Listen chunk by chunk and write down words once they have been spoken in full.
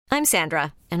I'm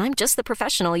Sandra, and I'm just the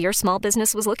professional your small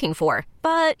business was looking for.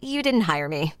 But you didn't hire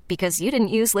me because you didn't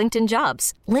use LinkedIn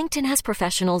Jobs. LinkedIn has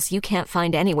professionals you can't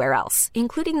find anywhere else,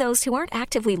 including those who aren't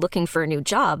actively looking for a new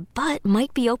job, but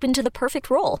might be open to the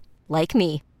perfect role, like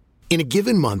me. In a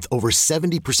given month, over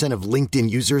 70% of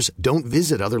LinkedIn users don't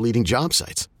visit other leading job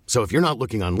sites. So if you're not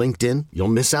looking on LinkedIn, you'll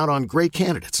miss out on great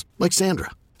candidates like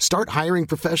Sandra. Start hiring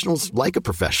professionals like a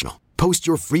professional. Post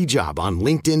your free job on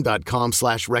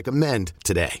linkedin.com/recommend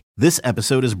today. This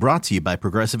episode is brought to you by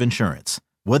Progressive Insurance.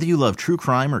 Whether you love true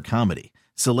crime or comedy,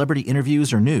 celebrity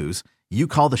interviews or news, you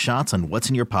call the shots on what's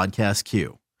in your podcast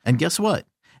queue. And guess what?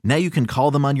 Now you can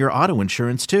call them on your auto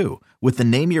insurance too with the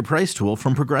Name Your Price tool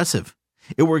from Progressive.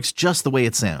 It works just the way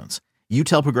it sounds. You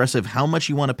tell Progressive how much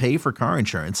you want to pay for car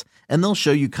insurance, and they'll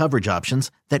show you coverage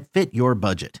options that fit your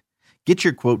budget. Get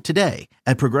your quote today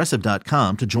at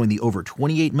Progressive.com to join the over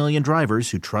 28 million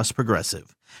drivers who trust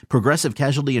Progressive. Progressive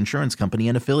Casualty Insurance Company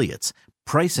and Affiliates.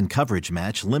 Price and coverage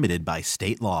match limited by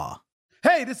state law.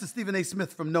 Hey, this is Stephen A.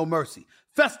 Smith from No Mercy.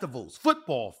 Festivals,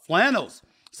 football, flannels.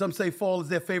 Some say fall is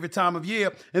their favorite time of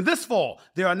year. And this fall,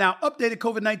 there are now updated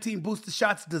COVID-19 booster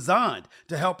shots designed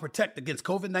to help protect against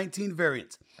COVID-19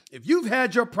 variants. If you've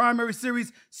had your primary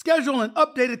series, schedule an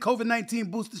updated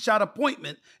COVID-19 booster shot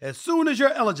appointment as soon as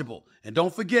you're eligible. And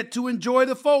don't forget to enjoy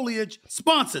the foliage,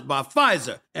 sponsored by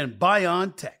Pfizer and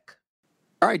BioNTech.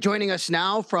 All right, joining us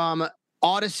now from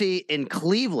Odyssey in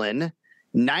Cleveland,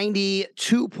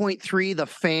 92.3 The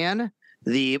Fan,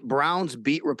 the Browns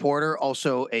beat reporter,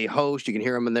 also a host. You can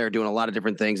hear him in there doing a lot of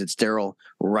different things. It's Daryl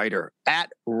Ruiter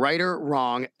at Ruiter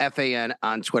Wrong FAN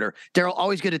on Twitter. Daryl,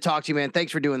 always good to talk to you, man.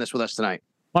 Thanks for doing this with us tonight.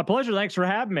 My pleasure. Thanks for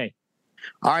having me.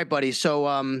 All right, buddy.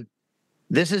 So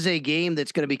this is a game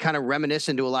that's going to be kind of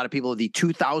reminiscent to a lot of people of the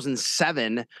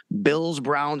 2007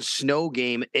 Bills-Browns snow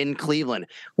game in Cleveland.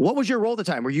 What was your role at the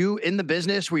time? Were you in the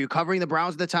business? Were you covering the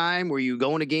Browns at the time? Were you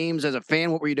going to games as a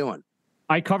fan? What were you doing?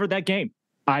 I covered that game.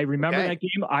 I remember that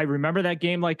game. I remember that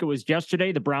game like it was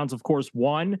yesterday. The Browns, of course,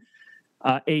 won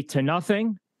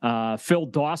 8-0. Phil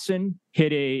Dawson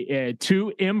hit a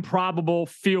two improbable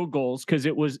field goals because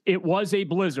it was a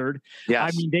blizzard.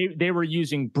 Yes. I mean, they were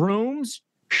using brooms,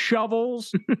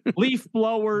 shovels, leaf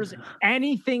blowers,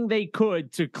 anything they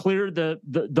could to clear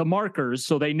the markers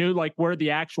so they knew like where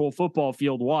the actual football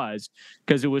field was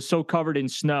because it was so covered in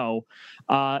snow.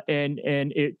 And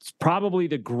it's probably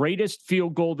the greatest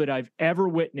field goal that I've ever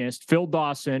witnessed. Phil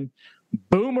Dawson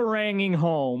boomeranging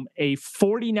home a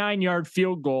 49-yard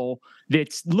field goal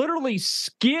that's literally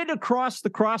skid across the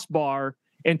crossbar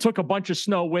and took a bunch of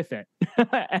snow with it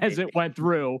as it went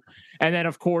through. And then,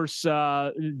 of course,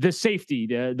 the safety,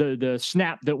 the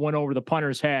snap that went over the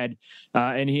punter's head,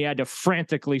 and he had to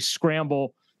frantically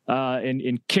scramble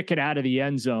and kick it out of the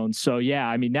end zone. So, yeah,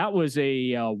 I mean, that was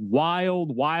a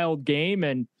wild game,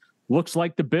 and looks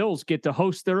like the Bills get to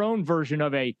host their own version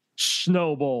of a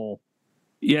Snow Bowl.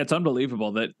 Yeah, it's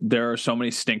unbelievable that there are so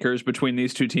many stinkers between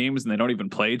these two teams and they don't even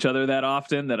play each other that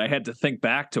often that I had to think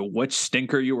back to which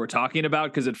stinker you were talking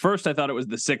about. Because at first I thought it was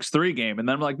the 6-3 game. And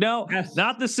then I'm like, no,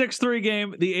 not the 6-3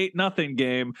 game, the 8-0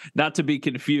 game, not to be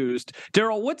confused.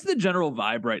 Daryl, what's the general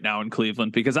vibe right now in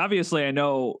Cleveland? Because obviously I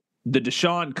know the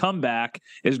Deshaun comeback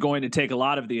is going to take a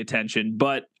lot of the attention.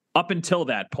 But up until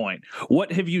that point,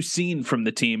 what have you seen from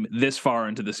the team this far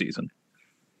into the season?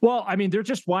 Well, I mean, they're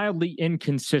just wildly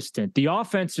inconsistent. The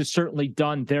offense has certainly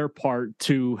done their part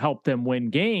to help them win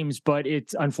games, but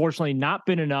it's unfortunately not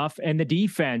been enough. And the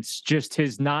defense just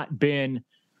has not been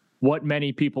what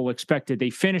many people expected.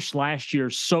 They finished last year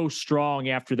so strong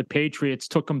after the Patriots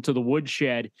took them to the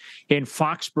woodshed in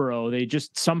Foxborough. They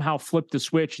just somehow flipped the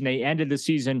switch and they ended the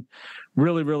season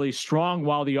really, really strong,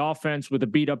 while the offense with a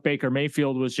beat up Baker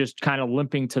Mayfield was just kind of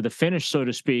limping to the finish, so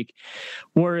to speak.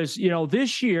 Whereas,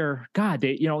 this year, God,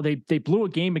 they blew a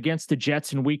game against the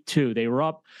Jets in week 2. They were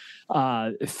up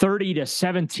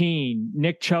 30-17.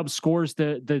 Nick Chubb scores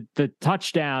the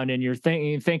touchdown, and you're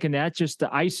thinking that just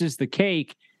the ices the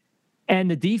cake. And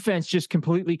the defense just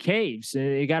completely caves.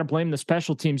 You got to blame the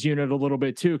special teams unit a little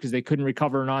bit too, because they couldn't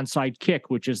recover an onside kick,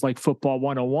 which is like football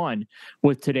 101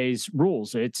 with today's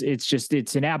rules. It's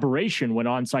an aberration when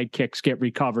onside kicks get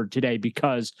recovered today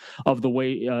because of the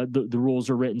way the rules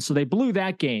are written. So they blew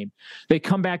that game. They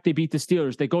come back, they beat the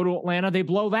Steelers. They go to Atlanta, they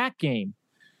blow that game.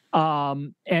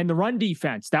 And the run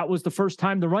defense, that was the first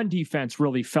time the run defense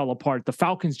really fell apart. The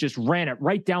Falcons just ran it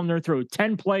right down their throat.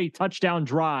 10-play touchdown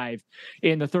drive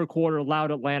in the third quarter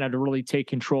allowed Atlanta to really take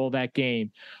control of that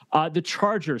game. The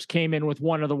Chargers came in with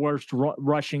one of the worst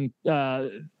rushing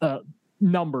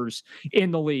numbers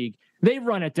in the league. They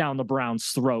run it down the Browns'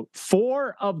 throat.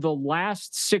 4 of the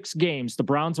last 6 games, the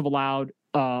Browns have allowed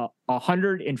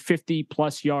 150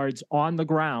 plus yards on the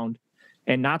ground.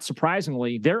 And not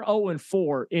surprisingly, they're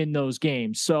 0-4 in those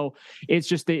games. So it's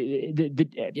just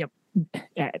New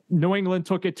England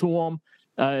took it to them.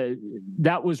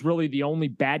 That was really the only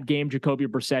bad game Jacoby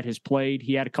Brissett has played.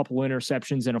 He had a couple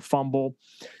interceptions and a fumble.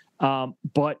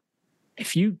 But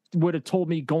if you would have told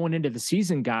me going into the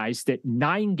season, guys, that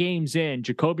 9 games in,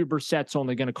 Jacoby Brissett's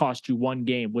only going to cost you 1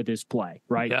 game with his play,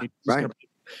 right? Yeah, right.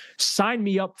 Sign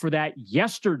me up for that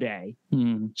yesterday.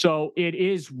 So it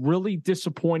is really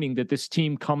disappointing that this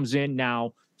team comes in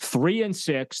now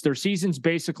 3-6. Their season's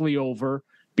basically over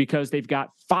because they've got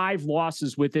 5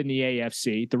 losses within the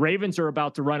AFC. The Ravens are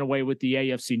about to run away with the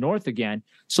AFC North again.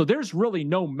 So there's really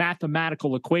no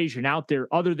mathematical equation out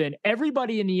there other than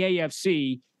everybody in the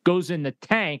AFC goes in the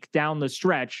tank down the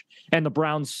stretch, and the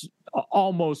Browns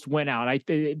almost went out.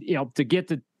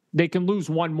 They can lose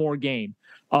 1 more game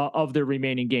of their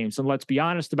remaining games. And let's be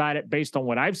honest about it, based on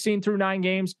what I've seen through 9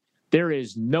 games, there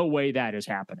is no way that is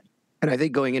happening. And I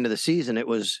think going into the season, it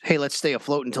was, hey, let's stay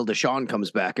afloat until Deshaun comes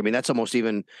back. I mean, that's almost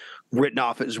even written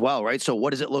off as well, right? So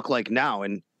what does it look like now?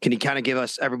 And can you kind of give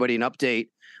us, everybody, an update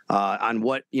on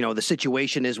what, the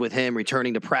situation is with him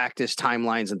returning to practice,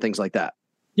 timelines, and things like that?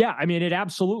 Yeah, I mean, it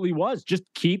absolutely was. Just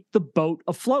keep the boat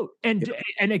afloat. And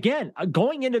again,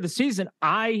 going into the season,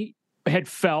 I had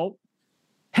felt,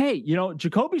 hey,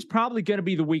 Jacoby's probably going to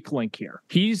be the weak link here.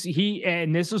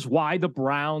 And this is why the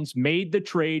Browns made the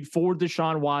trade for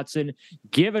Deshaun Watson,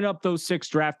 giving up those 6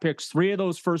 draft picks, 3 of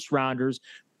those first rounders,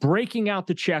 breaking out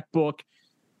the checkbook,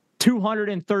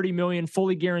 $230 million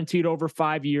fully guaranteed over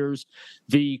 5 years.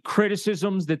 The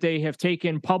criticisms that they have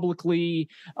taken publicly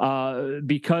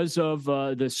because of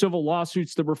the civil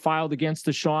lawsuits that were filed against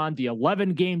Deshaun, the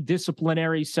 11-game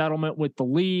disciplinary settlement with the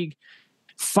league,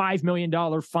 $5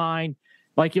 million fine.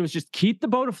 Like, it was just keep the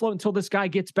boat afloat until this guy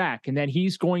gets back. And then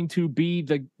he's going to be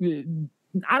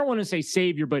I don't want to say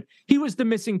savior, but he was the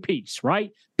missing piece,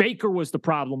 right? Baker was the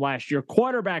problem last year.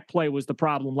 Quarterback play was the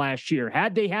problem last year.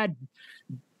 Had they had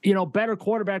better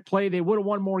quarterback play, they would have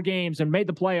won more games and made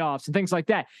the playoffs and things like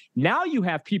that. Now you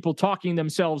have people talking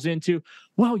themselves into,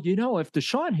 well, if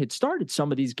Deshaun had started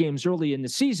some of these games early in the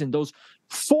season, those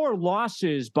 4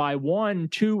 losses by 1,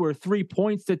 2, or 3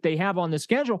 points that they have on the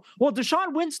schedule, well,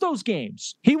 Deshaun wins those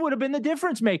games. He would have been the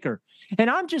difference maker.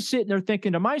 And I'm just sitting there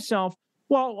thinking to myself,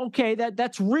 well, okay,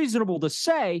 that's reasonable to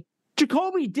say.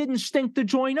 Jacoby didn't stink the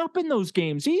joint up in those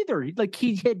games either. Like,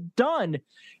 he had done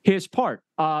his part.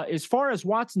 As far as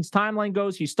Watson's timeline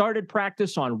goes, he started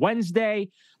practice on Wednesday.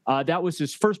 That was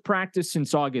his first practice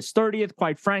since August 30th.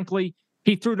 Quite frankly,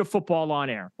 he threw the football on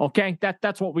air. Okay,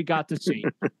 that's what we got to see.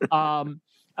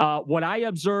 What I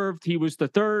observed, he was the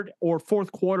 3rd or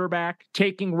 4th quarterback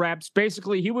taking reps.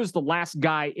 Basically, he was the last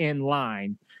guy in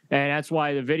line. And that's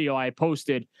why the video I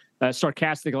posted,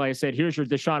 sarcastically, I said, here's your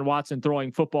Deshaun Watson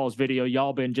throwing footballs video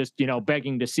y'all been just,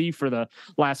 begging to see for the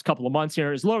last couple of months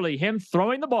here. Is literally him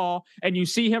throwing the ball, and you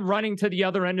see him running to the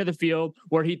other end of the field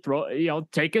where he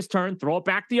take his turn, throw it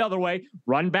back the other way,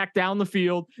 run back down the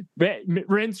field,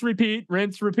 rinse,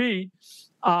 repeat.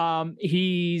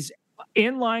 He's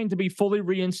in line to be fully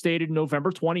reinstated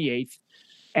November 28th,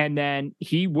 and then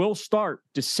he will start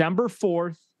December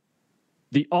 4th,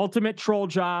 the ultimate troll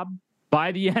job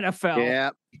by the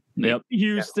NFL. Yep.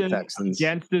 Houston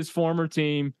against his former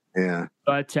team,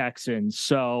 the Texans.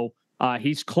 So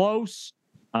he's close.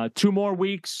 2 more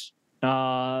weeks. They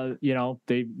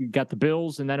got the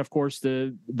Bills, and then of course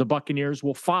the Buccaneers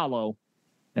will follow,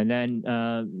 and then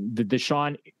the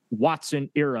Deshaun Watson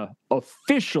era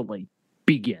officially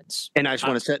begins. And I just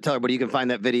want to tell everybody, you can find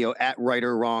that video at Right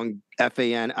or Wrong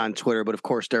FAN on Twitter. But of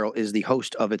course, Daryl is the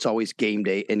host of It's Always Game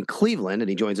Day in Cleveland, and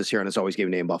he joins us here on It's Always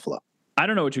Game Day in Buffalo. I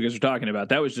don't know what you guys are talking about.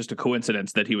 That was just a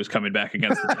coincidence that he was coming back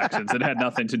against the Texans. It had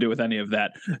nothing to do with any of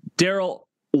that. Daryl,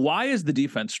 why is the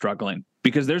defense struggling?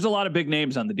 Because there's a lot of big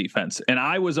names on the defense. And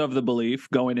I was of the belief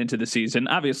going into the season,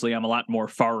 obviously I'm a lot more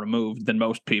far removed than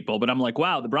most people, but I'm like,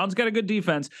 wow, the Browns got a good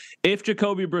defense. If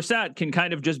Jacoby Brissett can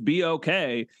kind of just be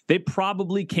okay, they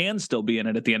probably can still be in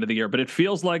it at the end of the year. But it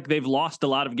feels like they've lost a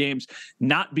lot of games,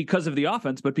 not because of the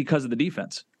offense, but because of the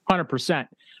defense. 100%.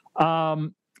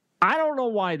 I don't know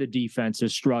why the defense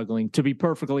is struggling, to be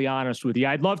perfectly honest with you.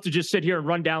 I'd love to just sit here and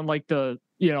run down like the,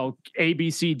 A, B,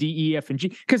 C, D, E, F, and G,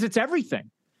 because it's everything.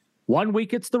 1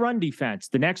 week it's the run defense.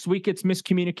 The next week it's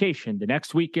miscommunication. The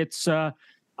next week it's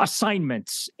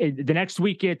assignments. The next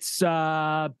week it's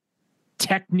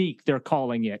technique, they're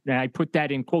calling it. And I put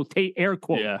that in air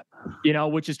quote,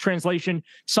 which is translation.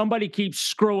 Somebody keeps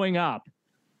screwing up.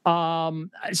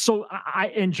 So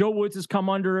and Joe Woods has come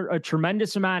under a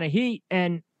tremendous amount of heat,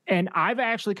 and I've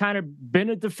actually kind of been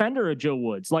a defender of Joe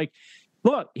Woods. Like,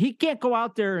 look, he can't go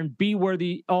out there and be where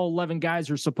all 11 guys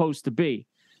are supposed to be.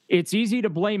 It's easy to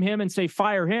blame him and say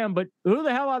fire him, but who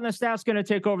the hell on the staff's going to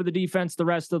take over the defense the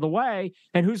rest of the way,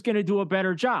 and who's going to do a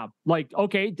better job? Like,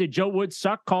 okay, did Joe Woods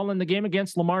suck calling the game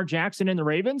against Lamar Jackson and the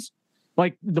Ravens?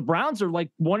 Like, the Browns are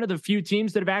like one of the few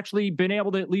teams that have actually been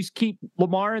able to at least keep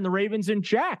Lamar and the Ravens in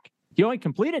check. He only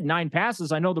completed 9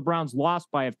 passes. I know the Browns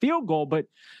lost by a field goal, but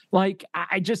like,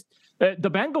 I just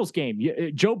the Bengals game,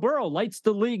 Joe Burrow lights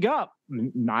the league up,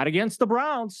 not against the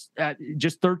Browns,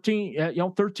 just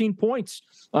 13 points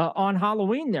on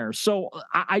Halloween there. So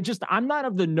I'm not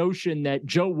of the notion that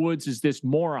Joe Woods is this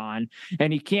moron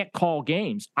and he can't call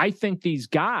games. I think these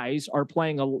guys are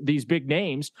playing these big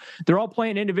names. They're all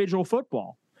playing individual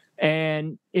football,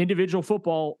 and individual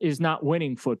football is not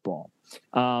winning football.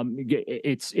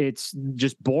 It's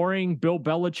just boring Bill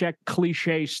Belichick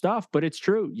cliche stuff, but it's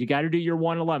true. You got to do your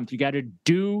 111th. You got to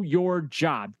do your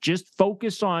job. Just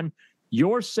focus on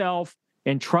yourself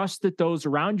and trust that those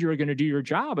around you are going to do your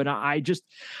job. And I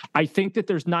think that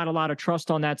there's not a lot of trust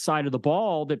on that side of the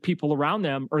ball that people around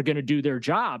them are going to do their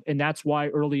job. And that's why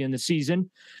early in the season,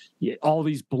 all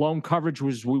these blown coverage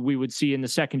we would see in the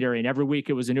secondary. And every week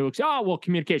it was a new,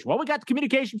 communication. Well, we got the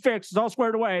communication fixed. It's all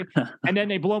squared away. And then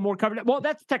they blow more coverage. Well,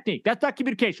 that's technique. That's not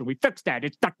communication. We fixed that.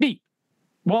 It's technique.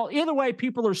 Well, either way,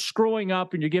 people are screwing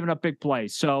up and you're giving up big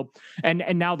plays. So, and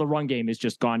now the run game has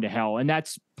just gone to hell. And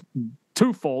that's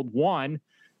twofold. One,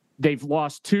 they've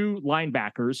lost 2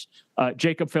 linebackers,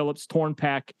 Jacob Phillips, torn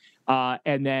pec,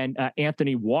 and then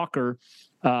Anthony Walker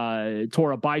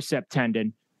tore a bicep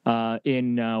tendon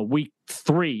in week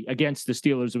 3 against the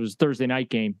Steelers. It was a Thursday night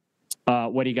game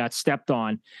when he got stepped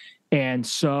on. And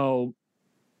so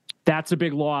that's a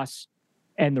big loss.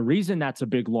 And the reason that's a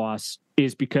big loss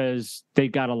is because they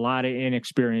got a lot of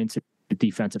inexperience at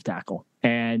defensive tackle.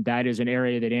 And that is an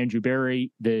area that Andrew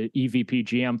Berry, the EVP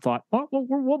GM, thought, well,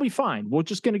 we'll be fine. We're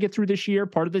just going to get through this year,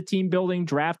 part of the team building,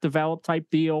 draft develop type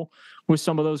deal with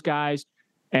some of those guys.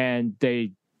 And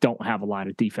they don't have a lot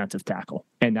of defensive tackle.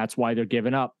 And that's why they're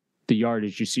giving up the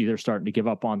yardage. You see, they're starting to give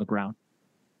up on the ground.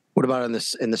 What about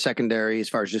in the secondary as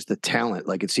far as just the talent?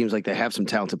 Like, it seems like they have some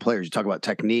talented players. You talk about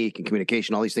technique and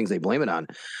communication, all these things they blame it on.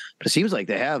 But it seems like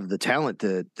they have the talent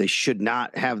that they should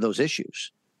not have those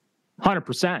issues.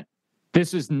 100%.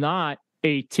 This is not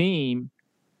a team,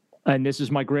 and this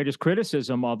is my greatest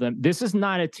criticism of them. This is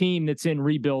not a team that's in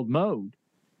rebuild mode.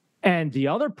 And the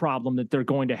other problem that they're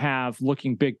going to have,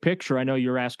 looking big picture, I know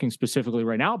you're asking specifically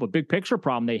right now, but big picture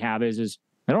problem they have is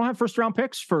they don't have first round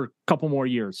picks for a couple more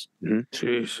years.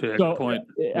 Jeez, yeah, so, good point.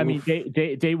 I mean,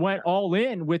 they went all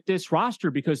in with this roster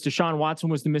because Deshaun Watson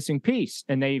was the missing piece,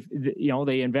 and they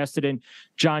invested in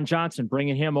John Johnson,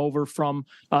 bringing him over from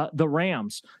the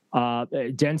Rams.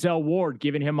 Denzel Ward,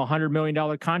 giving him $100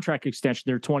 million contract extension,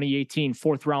 their 2018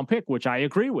 4th round pick, which I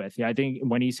agree with. I think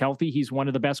when he's healthy, he's one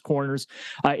of the best corners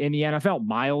in the NFL.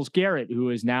 Myles Garrett, who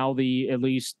is now at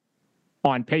least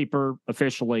on paper,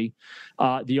 officially,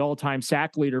 the all-time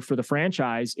sack leader for the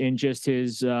franchise in just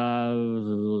his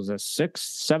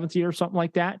 7th year, something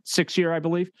like that. 6th year, I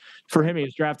believe. For him, he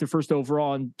was drafted first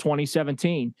overall in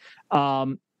 2017.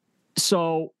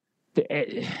 So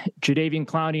Jadeveon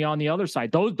Clowney on the other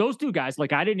side. Those 2 guys,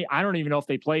 like I don't even know if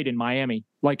they played in Miami.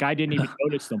 Like I didn't even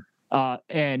notice them.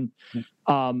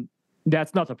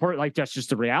 That's not that's just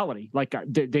the reality. Like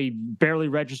they barely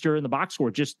register in the box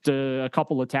score, just a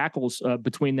couple of tackles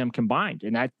between them combined.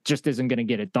 And that just isn't going to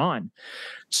get it done.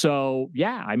 So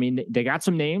yeah, I mean, they got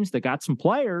some names, they got some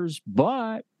players,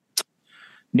 but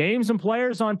names and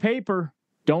players on paper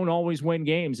don't always win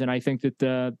games. And I think that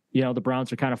the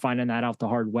Browns are kind of finding that out the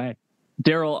hard way.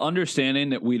 Daryl,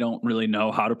 understanding that we don't really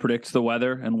know how to predict the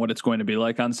weather and what it's going to be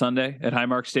like on Sunday at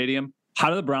Highmark Stadium, how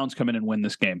do the Browns come in and win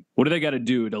this game? What do they got to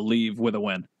do to leave with a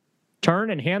win? Turn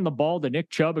and hand the ball to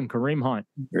Nick Chubb and Kareem Hunt.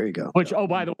 There you go. Which,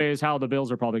 by the way, is how the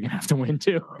Bills are probably going to have to win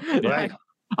too. Right.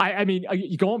 I mean,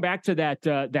 going back to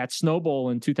that Snow Bowl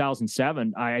in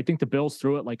 2007, I think the Bills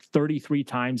threw it like 33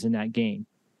 times in that game,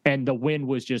 and the wind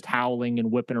was just howling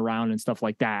and whipping around and stuff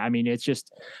like that. I mean, it's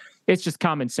just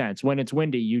common sense. When it's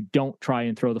windy, you don't try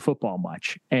and throw the football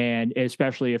much, and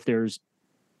especially if there's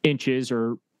inches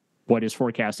or what is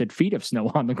forecasted feet of snow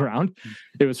on the ground.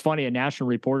 It was funny. A national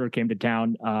reporter came to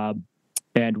town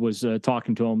and was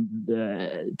talking to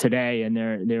him today, and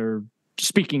they're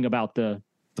speaking about the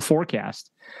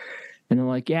forecast. And they're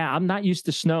like, yeah, I'm not used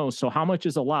to snow, so how much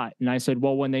is a lot? And I said,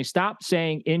 well, when they stop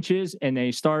saying inches and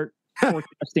they start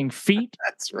forecasting feet,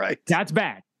 that's right. That's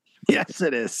bad. Yes,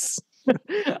 it is.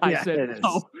 I said,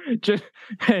 "Oh,"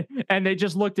 and they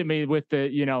just looked at me with the,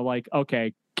 like,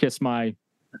 okay, kiss my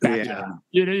back. Yeah.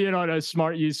 You know, you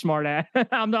smart ass.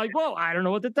 I'm like, well, I don't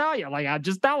know what to tell you. Like, I'm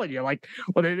just telling you, like,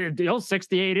 well,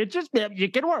 68 inches, you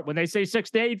can work. When they say 6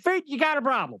 to 8 feet, you got a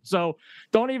problem. So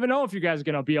don't even know if you guys are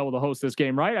going to be able to host this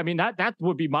game, right? I mean, that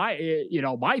would be my,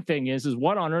 my thing is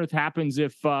what on earth happens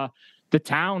if the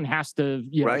town has to,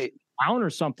 right. down or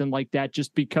something like that,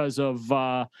 just because of,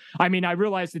 I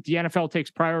realize that the NFL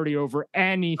takes priority over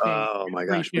anything. Oh my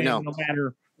gosh. We know. No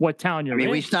matter what town you're in.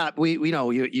 We know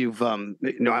you've I'm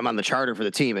on the charter for the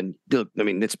team, and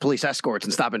it's police escorts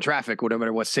and stopping traffic, no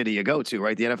matter what city you go to,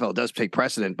 right? The NFL does take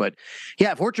precedent, but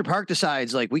yeah, if Orchard Park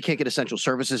decides like we can't get essential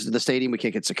services to the stadium, we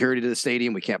can't get security to the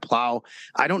stadium, we can't plow,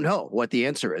 I don't know what the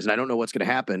answer is, and I don't know what's going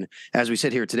to happen as we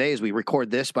sit here today, as we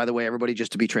record this, by the way, everybody,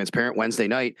 just to be transparent, Wednesday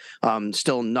night,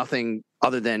 still nothing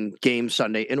other than game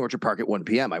Sunday in Orchard Park at 1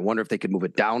 p.m. I wonder if they could move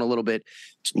it down a little bit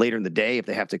later in the day, if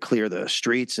they have to clear the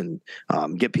streets and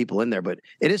get people in there. But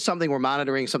it is something we're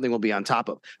monitoring, something we'll be on top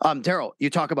of. Daryl,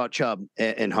 you talk about Chubb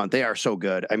and Hunt. They are so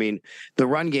good. I mean, the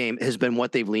run game has been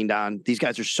what they've leaned on. These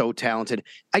guys are so talented.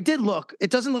 It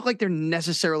doesn't look like they're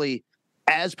necessarily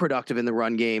as productive in the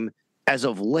run game as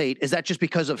of late. Is that just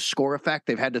because of score effect?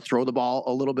 They've had to throw the ball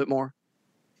a little bit more?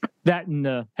 That and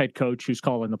the head coach who's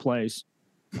calling the plays.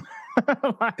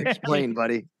 Explain,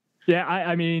 buddy. Yeah,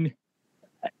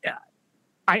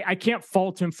 I can't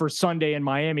fault him for Sunday in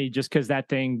Miami just because that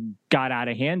thing got out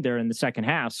of hand there in the second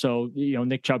half. So,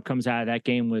 Nick Chubb comes out of that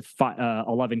game with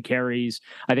 11 carries.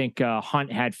 I think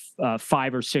Hunt had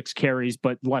 5 or 6 carries,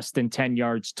 but less than 10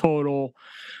 yards total.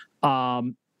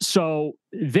 So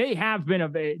they have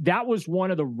been that was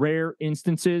one of the rare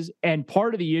instances. And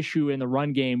part of the issue in the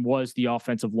run game was the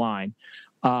offensive line.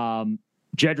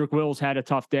 Jedrick Wills had a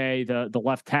tough day. The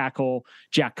left tackle,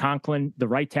 Jack Conklin, the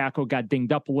right tackle, got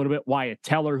dinged up a little bit. Wyatt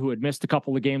Teller, who had missed a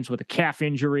couple of games with a calf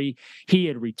injury, he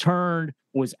had returned,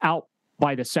 was out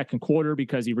by the second quarter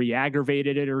because he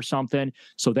re-aggravated it or something.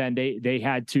 So then they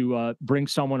had to bring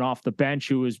someone off the bench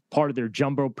who was part of their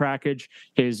jumbo package.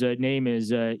 His name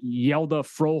is Yelda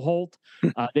Froholt.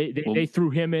 They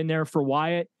threw him in there for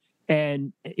Wyatt.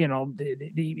 And,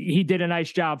 he did a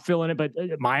nice job filling it, but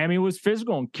Miami was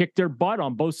physical and kicked their butt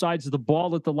on both sides of the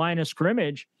ball at the line of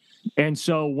scrimmage. And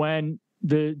so when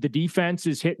the defense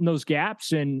is hitting those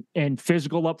gaps and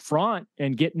physical up front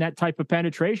and getting that type of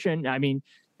penetration,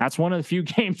 that's one of the few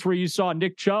games where you saw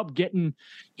Nick Chubb getting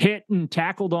hit and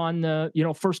tackled on the,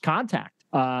 first contact.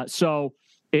 So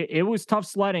it was tough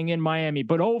sledding in Miami,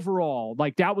 but overall,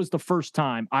 like that was the first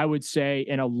time I would say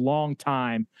in a long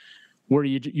time where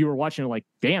you were watching it like,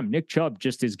 damn, Nick Chubb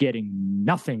just is getting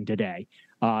nothing today.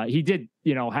 He did,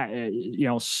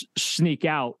 sneak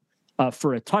out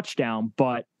for a touchdown,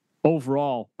 but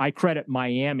overall, I credit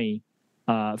Miami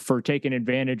for taking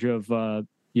advantage of, the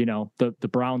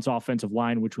Browns' offensive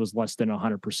line, which was less than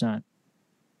 100%.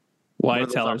 Wyatt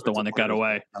Teller is the one that got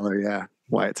away. Yeah,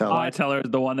 Wyatt Teller. Wyatt Teller is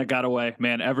the one that got away.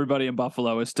 Man, everybody in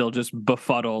Buffalo is still just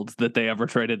befuddled that they ever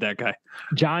traded that guy.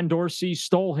 John Dorsey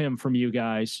stole him from you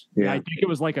guys. Yeah. I think it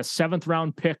was like a 7th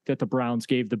round pick that the Browns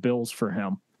gave the Bills for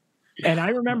him. And I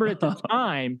remember at the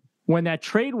time when that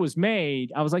trade was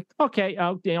made, I was like, okay,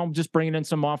 I'm just bringing in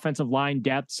some offensive line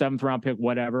depth, 7th round pick,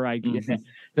 whatever.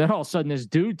 Then all of a sudden this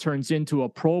dude turns into a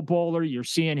Pro Bowler. You're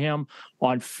seeing him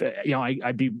on,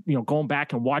 I'd be, going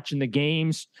back and watching the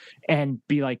games and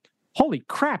be like, holy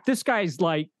crap, this guy's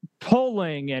like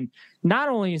pulling. And not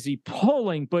only is he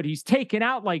pulling, but he's taking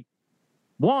out like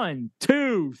 1,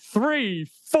 2, 3,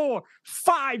 4,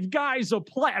 5 guys a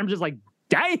play. I'm just like,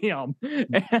 damn.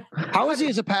 How is he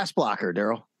as a pass blocker,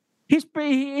 Daryl? He's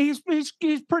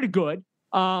pretty good.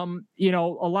 A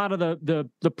lot of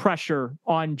the pressure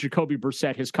on Jacoby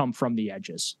Brissett has come from the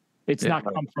edges. It's not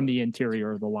come from the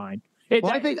interior of the line.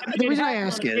 I think the reason I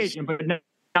ask is, but not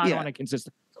on a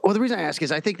consistent. Well, the reason I ask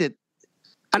is I think that,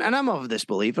 and I'm of this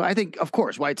belief, I think, of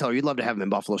course, Wyatt Teller, you'd love to have him in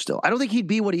Buffalo still. I don't think he'd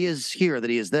be what he is here that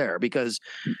he is there because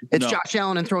it's Josh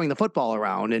Allen and throwing the football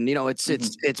around, and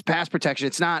it's pass protection.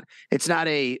 It's not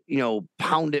a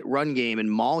pound it run game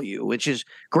and maul you, which is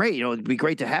great. It'd be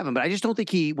great to have him, but I just don't think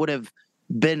he would have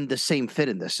been the same fit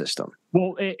in this system.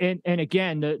 Well, and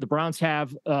again, the Browns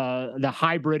have the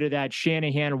hybrid of that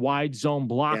Shanahan wide zone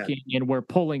blocking and where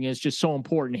pulling is just so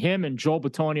important. Him and Joel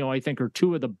Bitonio, I think, are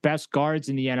 2 of the best guards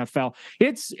in the NFL.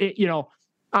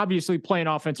 Obviously playing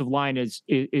offensive line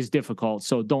is difficult.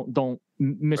 So don't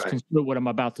misconstrue what I'm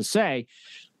about to say,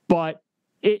 but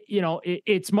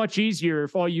it's much easier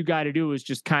if all you got to do is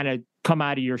just kind of come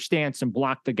out of your stance and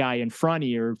block the guy in front of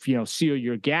you, or, seal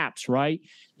your gaps, right?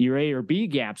 Your A or B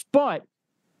gaps. But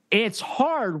it's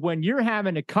hard when you're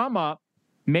having to come up,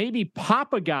 maybe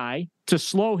pop a guy to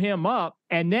slow him up,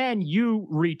 and then you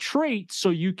retreat so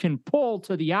you can pull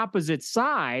to the opposite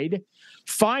side,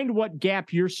 find what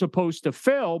gap you're supposed to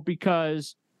fill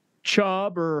because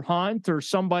Chubb or Hunt or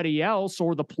somebody else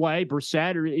or the play,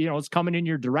 Brissett, or, is coming in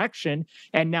your direction.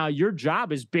 And now your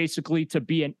job is basically to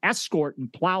be an escort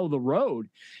and plow the road.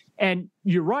 And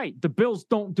you're right. The Bills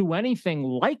don't do anything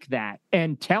like that.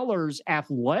 And Teller's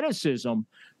athleticism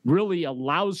really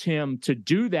allows him to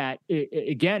do that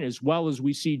again, as well as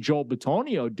we see Joel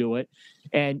Bitonio do it.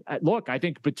 And look, I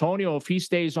think Bitonio, if he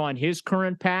stays on his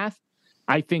current path,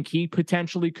 I think he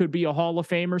potentially could be a Hall of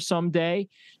Famer someday.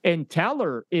 And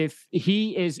Teller, if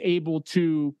he is able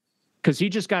to, because he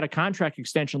just got a contract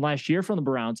extension last year from the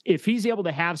Browns, if he's able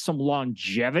to have some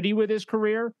longevity with his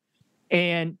career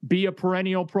and be a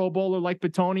perennial Pro Bowler like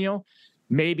Bitonio,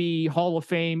 maybe Hall of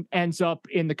Fame ends up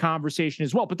in the conversation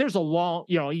as well. But there's a long,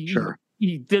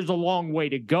 there's a long way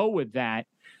to go with that.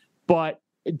 But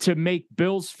to make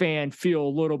Bills fan feel a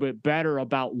little bit better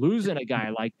about losing a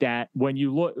guy like that,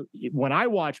 when I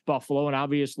watch Buffalo, and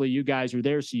obviously you guys are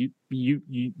there, so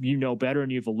you know better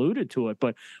and you've alluded to it.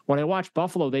 But when I watch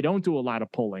Buffalo, they don't do a lot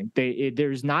of pulling.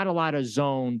 There's not a lot of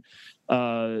zone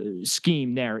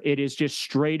scheme there. It is just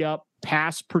straight up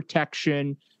pass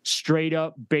protection, straight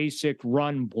up basic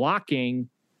run blocking.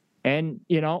 And,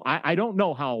 I don't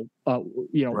know how,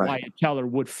 Wyatt Teller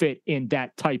would fit in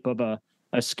that type of a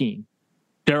scheme.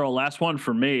 Daryl, last one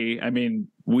for me. I mean,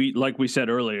 like we said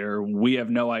earlier, we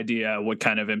have no idea what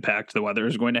kind of impact the weather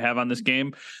is going to have on this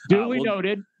game. Duly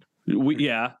noted.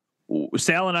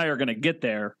 Sal and I are going to get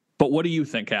there, but what do you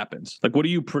think happens? Like, what are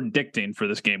you predicting for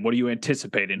this game? What are you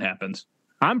anticipating happens?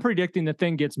 I'm predicting the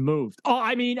thing gets moved.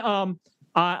 I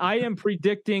am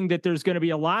predicting that there's going to be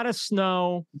a lot of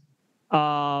snow.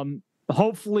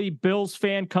 Hopefully Bills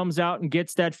fan comes out and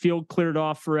gets that field cleared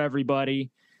off for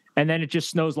everybody. And then it just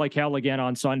snows like hell again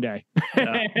on Sunday.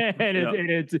 Yeah.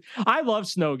 I love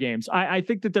snow games. I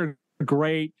think that they're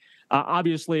great.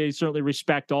 Obviously, I certainly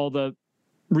respect all the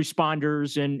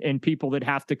responders and people that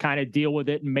have to kind of deal with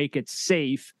it and make it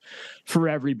safe for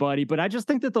everybody. But I just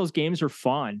think that those games are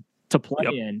fun to play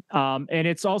in. And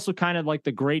it's also kind of like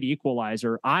the great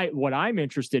equalizer. What I'm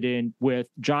interested in with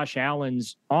Josh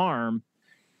Allen's arm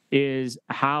is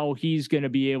how he's going to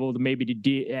be able to maybe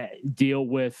deal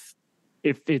with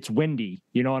if it's windy,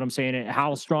 you know what I'm saying?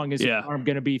 How strong is his arm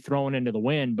going to be thrown into the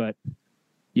wind? But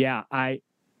yeah, I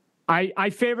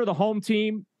favor the home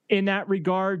team in that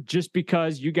regard, just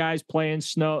because you guys play in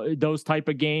snow, those type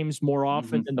of games more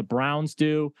often than the Browns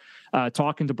do.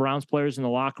 Talking to Browns players in the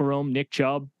locker room, Nick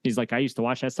Chubb, he's like, I used to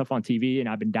watch that stuff on TV and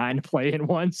I've been dying to play in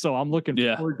one. So I'm looking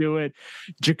forward to it.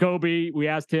 Jacoby,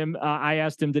 I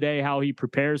asked him today how he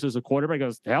prepares as a quarterback. He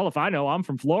goes, hell if I know, I'm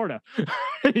from Florida.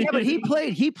 Yeah, but he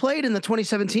played in the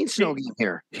 2017 snow game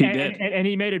here. He did. And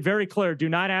he made it very clear. Do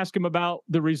not ask him about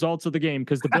the results of the game,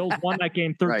 because the Bills won that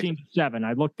game 13-7.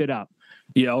 I looked it up.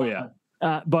 Yeah. Oh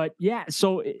yeah. But yeah,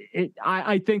 so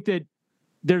I think that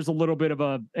there's a little bit of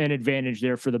an advantage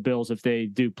there for the Bills if they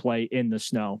do play in the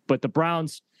snow. But the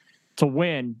Browns, to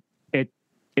win,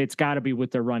 it's got to be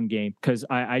with their run game, because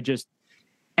I just,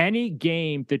 any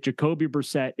game that Jacoby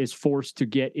Brissett is forced to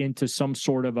get into some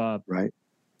sort of a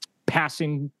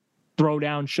passing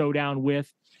throwdown showdown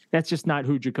with, that's just not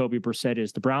who Jacoby Brissett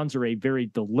is. The Browns are a very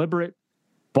deliberate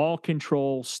ball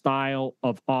control style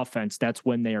of offense. That's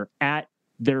when they are at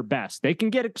their best. They can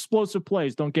get explosive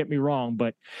plays, don't get me wrong,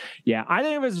 but yeah, I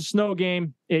think if it's a snow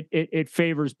game, it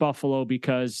favors Buffalo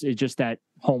because it's just that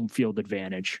home field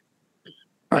advantage.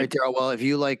 All right, Daryl. Well, if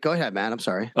you like, go ahead, man. I'm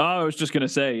sorry. Oh, I was just gonna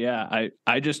say, yeah,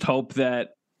 I just hope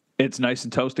that it's nice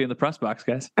and toasty in the press box,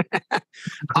 guys.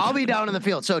 I'll be down in the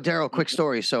field. So, Daryl, quick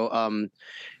story. So,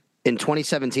 in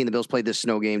 2017, the Bills played this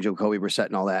snow game, Jacoby Brissett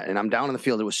and all that, and I'm down in the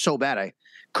field. It was so bad I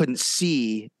couldn't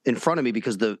see in front of me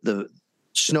because the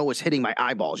snow was hitting my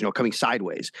eyeballs, coming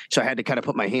sideways. So I had to kind of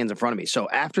put my hands in front of me. So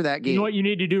after that game, you know what you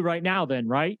need to do right now then,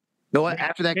 right? No,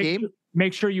 after that game,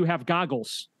 make sure you have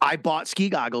goggles. I bought ski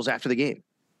goggles after the game,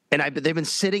 and they've been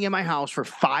sitting in my house for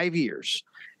 5 years.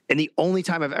 And the only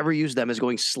time I've ever used them is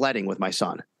going sledding with my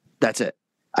son. That's it.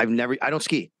 I don't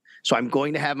ski. So I'm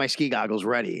going to have my ski goggles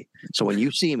ready. So when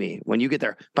you see me, when you get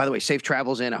there, by the way, safe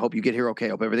travels in. I hope you get here okay. I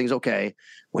hope everything's okay.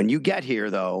 When you get here,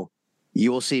 though, you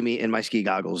will see me in my ski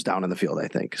goggles down in the field, I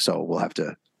think. So we'll have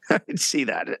to see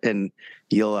that, and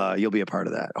you'll be a part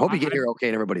of that. I hope you get here okay,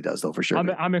 and everybody does, though, for sure.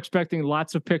 I'm expecting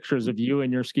lots of pictures of you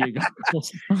and your ski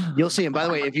goggles. You'll see them. By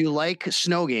the way, if you like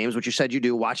snow games, which you said you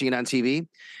do, watching it on TV,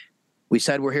 we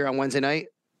said we're here on Wednesday night.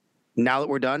 Now that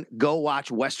we're done, go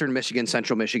watch Western Michigan,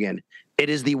 Central Michigan. It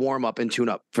is the warm-up and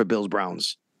tune-up for Bills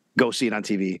Browns. go see it on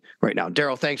TV right now.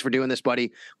 Daryl, thanks for doing this,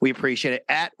 buddy. We appreciate it.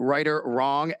 At Writer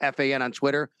Wrong, FAN on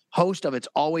Twitter, host of It's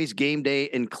Always Game Day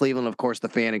in Cleveland. Of course, the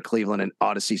Fan in Cleveland and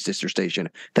Odyssey sister station.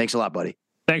 Thanks a lot, buddy.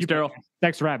 Thanks, Daryl.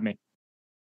 Thanks for having me.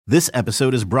 This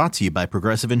episode is brought to you by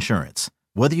Progressive Insurance.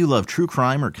 Whether you love true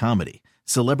crime or comedy,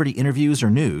 celebrity interviews or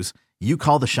news, you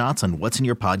call the shots on what's in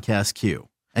your podcast queue.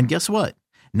 And guess what?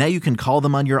 Now you can call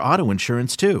them on your auto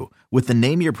insurance too with the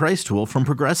Name Your Price tool from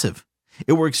Progressive.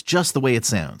 It works just the way it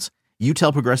sounds. You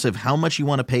tell Progressive how much you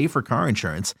want to pay for car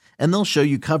insurance, and they'll show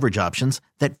you coverage options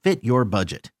that fit your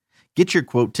budget. Get your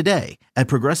quote today at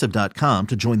Progressive.com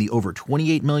to join the over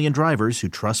 28 million drivers who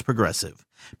trust Progressive.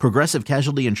 Progressive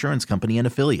Casualty Insurance Company and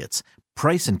Affiliates.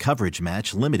 Price and coverage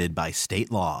match limited by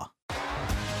state law.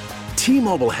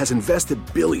 T-Mobile has invested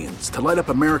billions to light up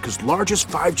America's largest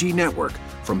 5G network,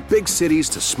 from big cities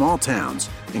to small towns,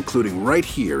 including right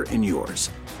here in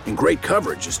yours. And great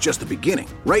coverage is just the beginning.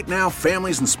 Right now,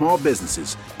 families and small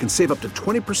businesses can save up to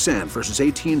 20% versus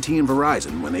AT&T and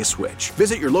Verizon when they switch.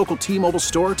 Visit your local T-Mobile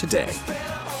store today.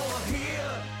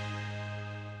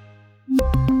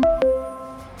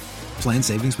 Plan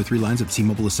savings with 3 lines of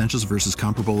T-Mobile Essentials versus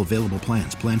comparable available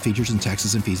plans. Plan features and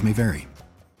taxes and fees may vary.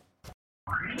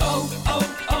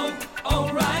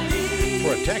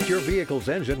 Protect your vehicle's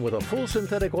engine with a full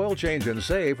synthetic oil change and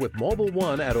save with Mobil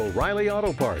 1 at O'Reilly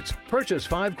Auto Parts. Purchase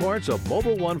 5 quarts of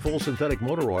Mobil 1 full synthetic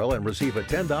motor oil and receive a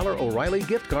 $10 O'Reilly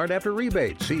gift card after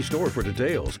rebate. See store for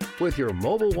details. With your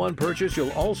Mobil 1 purchase,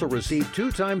 you'll also receive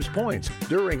 2 times points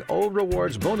during O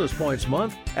Rewards Bonus Points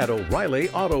Month at O'Reilly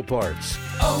Auto Parts.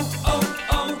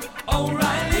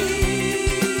 O'Reilly.